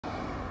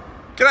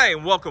G'day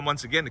and welcome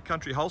once again to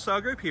Country Wholesale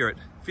Group here at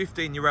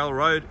 15 Uralla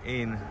Road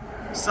in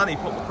sunny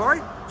Port Macquarie.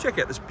 Check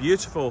out this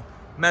beautiful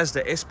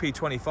Mazda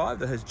SP25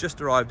 that has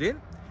just arrived in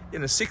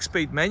a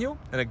 6-speed manual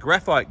and a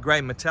graphite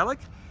grey metallic.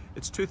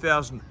 It's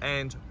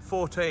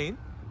 2014,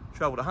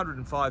 travelled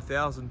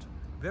 105,000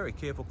 very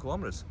careful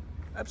kilometres.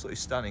 Absolutely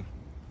stunning.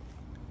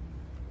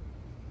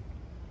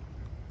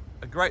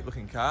 A great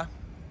looking car.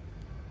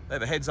 They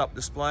have a heads-up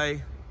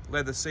display,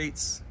 leather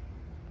seats,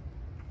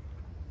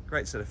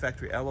 great set of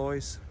factory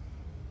alloys.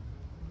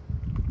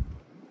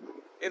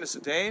 In a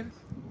sedan,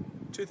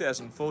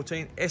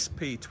 2014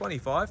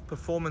 SP25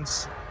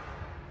 performance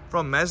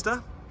from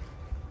Mazda.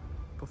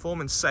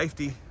 Performance,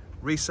 safety,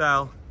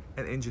 resale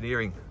and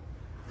engineering.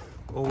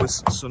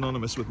 Always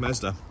synonymous with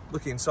Mazda.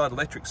 Looking inside,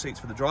 electric seats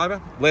for the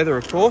driver. Leather,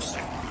 of course.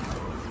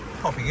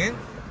 Popping in.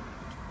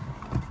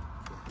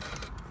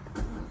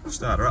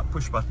 Starter up,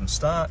 push button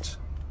start.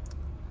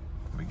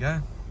 There we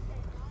go.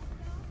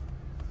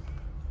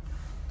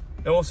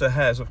 It also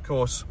has, of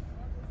course,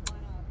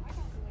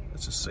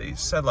 let's just see,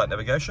 satellite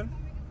navigation.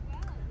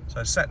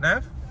 So sat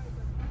nav.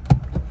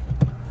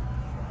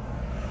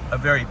 A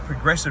very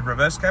progressive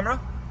reverse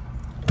camera.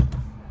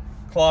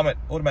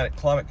 Automatic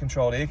climate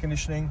controlled air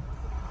conditioning.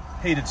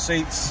 Heated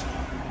seats.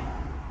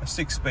 A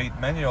 6-speed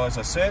manual, as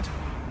I said,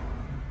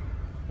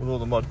 with all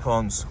the mod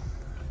cons.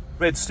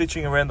 Red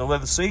stitching around the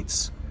leather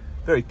seats.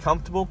 Very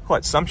comfortable,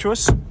 quite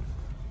sumptuous.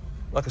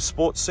 Like a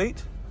sports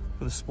seat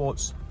for the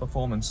sports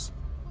performance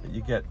that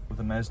you get with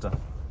the Mazda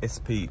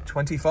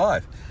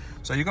SP25.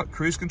 So you've got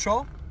cruise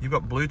control, you've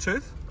got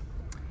Bluetooth.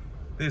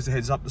 There's the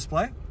heads-up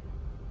display.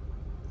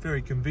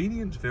 Very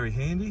convenient, very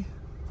handy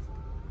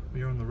when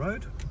you're on the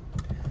road.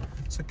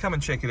 So come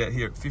and check it out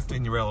here at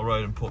 15 Uralla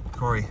Road in Port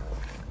Macquarie.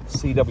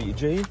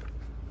 cwg.net.au.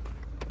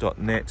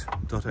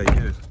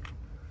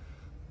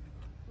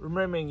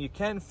 Remembering you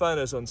can phone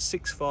us on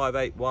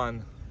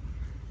 6581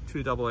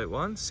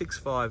 2881,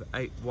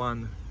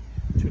 6581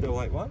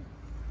 2881.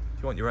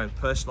 If you want your own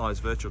personalised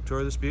virtual tour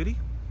of this beauty.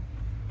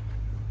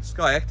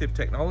 Sky Active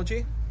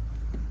technology.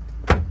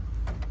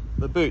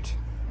 The boot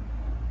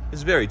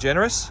is very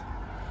generous.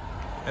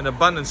 An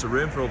abundance of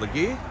room for all the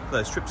gear for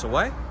those trips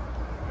away.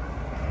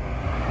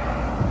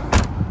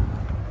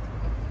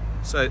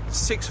 So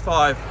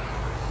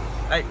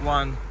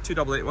 6581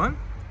 2881,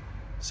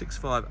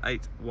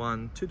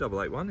 6581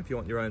 2881 if you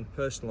want your own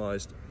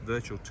personalised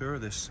virtual tour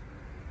of this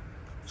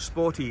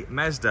sporty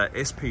Mazda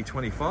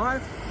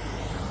SP25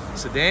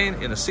 sedan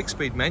in a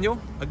 6-speed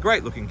manual. A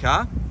great looking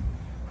car,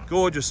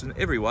 gorgeous in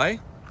every way,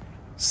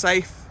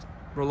 safe,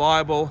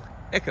 reliable,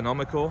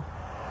 economical,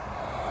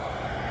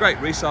 great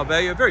resale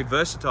value, a very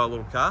versatile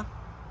little car,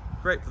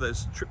 great for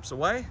those trips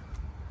away.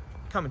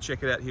 Come and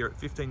check it out here at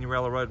 15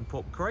 Uralla Road in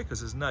Port Macquarie,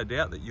 because there's no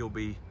doubt that you'll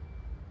be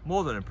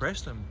more than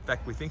impressed. In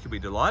fact, we think you'll be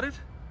delighted,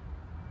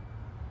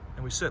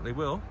 and we certainly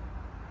will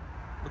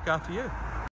look after you.